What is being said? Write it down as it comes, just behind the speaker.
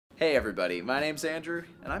Hey everybody, my name's Andrew,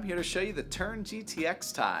 and I'm here to show you the Turn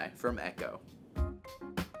GTX tie from ECCO.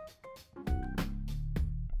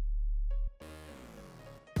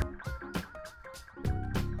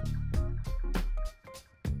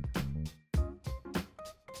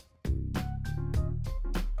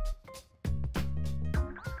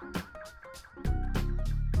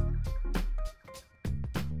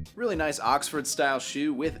 Really nice Oxford style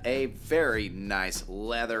shoe with a very nice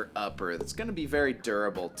leather upper that's going to be very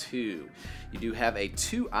durable too. You do have a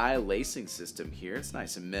 2-eye lacing system here. It's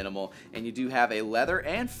nice and minimal, and you do have a leather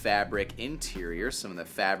and fabric interior. Some of the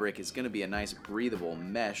fabric is going to be a nice breathable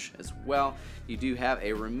mesh as well. You do have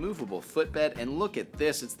a removable footbed, and look at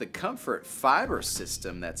this, it's the comfort fiber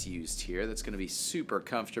system that's used here. That's going to be super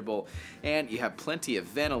comfortable, and you have plenty of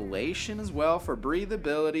ventilation as well for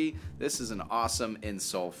breathability. This is an awesome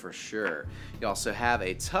insole for sure. You also have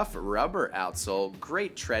a tough rubber outsole,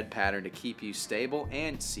 great tread pattern to keep you stable,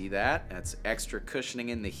 and see that's extra cushioning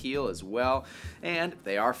in the heel as well, and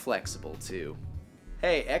they are flexible too.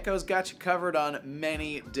 Hey, ECCO's got you covered on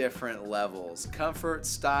many different levels. Comfort,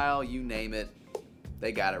 style, you name it,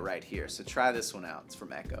 they got it right here. So try this one out. It's from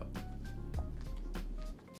ECCO.